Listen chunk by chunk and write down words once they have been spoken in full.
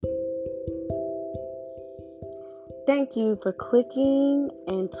Thank you for clicking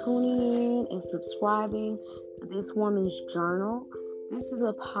and tuning in and subscribing to this woman's journal. This is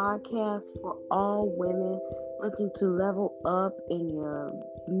a podcast for all women looking to level up in your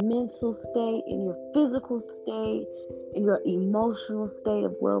mental state, in your physical state, in your emotional state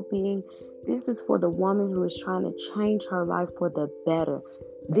of well being. This is for the woman who is trying to change her life for the better.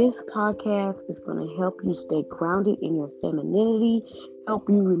 This podcast is going to help you stay grounded in your femininity, help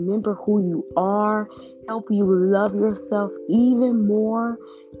you remember who you are, help you love yourself even more,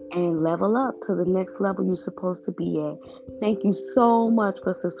 and level up to the next level you're supposed to be at. Thank you so much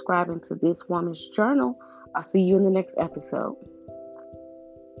for subscribing to this woman's journal. I'll see you in the next episode.